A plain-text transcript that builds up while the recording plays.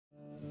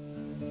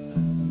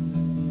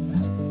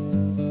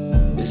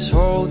This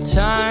whole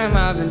time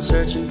I've been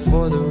searching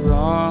for the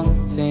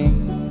wrong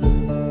thing.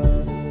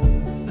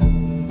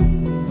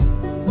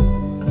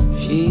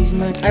 She's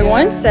my I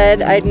once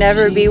said I'd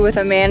never be with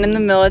a man in the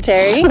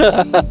military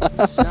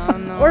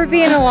or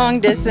be in a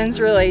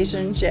long-distance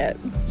relationship.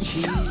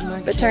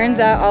 But turns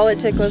out all it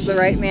took was the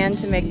right man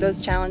to make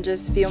those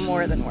challenges feel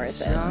more than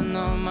worth it.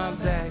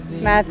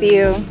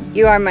 Matthew,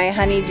 you are my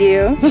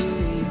honeydew.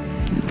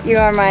 You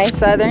are my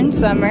southern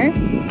summer.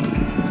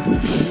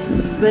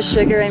 The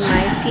sugar in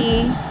my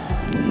tea.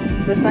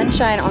 The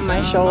sunshine on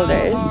my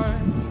shoulders.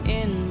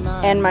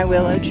 And my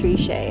willow tree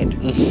shade.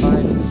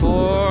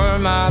 For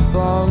my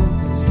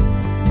bones,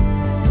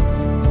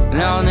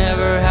 and I'll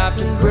never have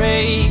to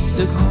brave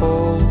the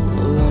cold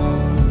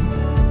alone.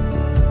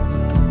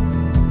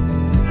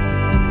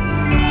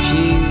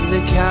 She's the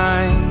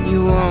kind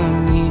you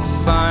only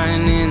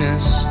find in a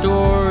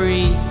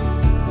story.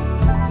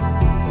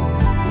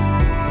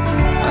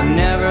 I've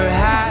never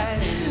had.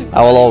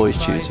 I will always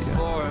choose you.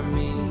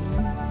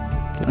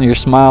 Your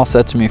smile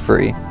sets me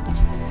free.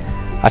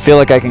 I feel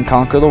like I can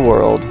conquer the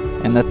world,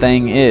 and the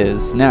thing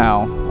is,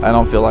 now, I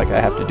don't feel like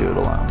I have to do it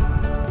alone.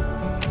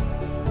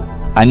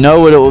 I know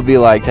what it will be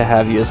like to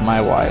have you as my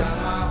wife,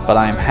 but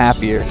I am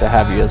happier to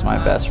have you as my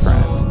best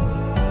friend.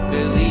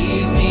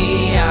 Believe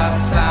me, I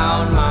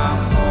found my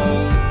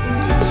home.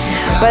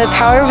 By the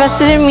power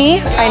vested in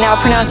me, I now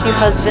pronounce you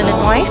husband and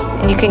wife,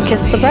 and you can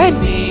kiss the bride.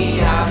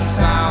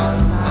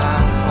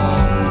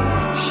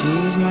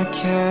 She's my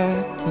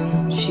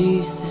captain,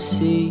 she's the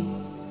sea.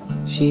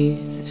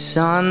 She's the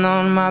sun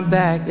on my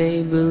back,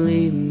 they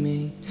believe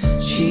me.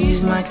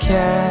 She's my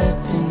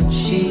captain,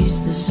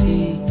 she's the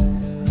sea.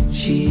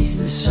 She's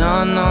the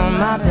sun on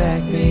my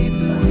back, they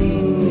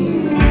believe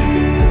me.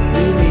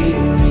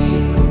 Believe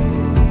me.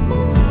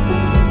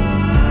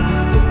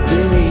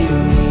 Believe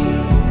me.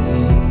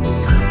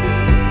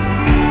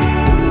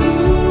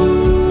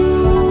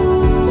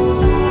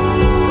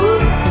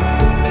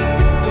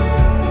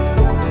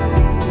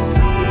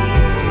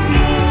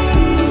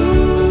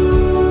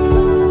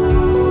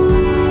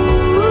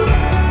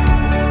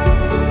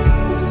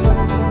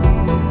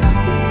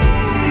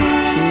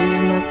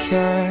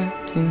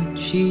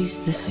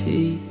 She's the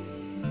sea,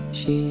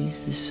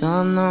 she's the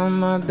sun on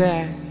my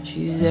back,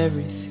 she's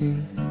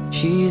everything.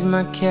 She's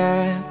my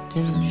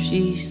captain,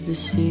 she's the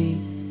sea.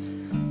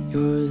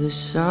 You're the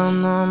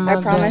sun on my back.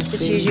 I promise to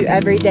choose you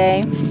every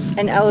day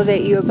and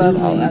elevate you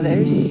above all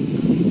others.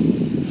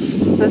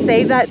 So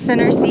save that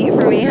center seat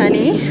for me,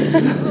 honey.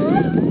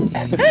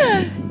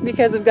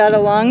 Because we've got a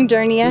long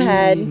journey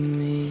ahead,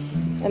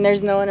 and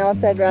there's no one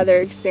else I'd rather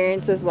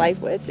experience this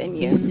life with than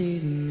you.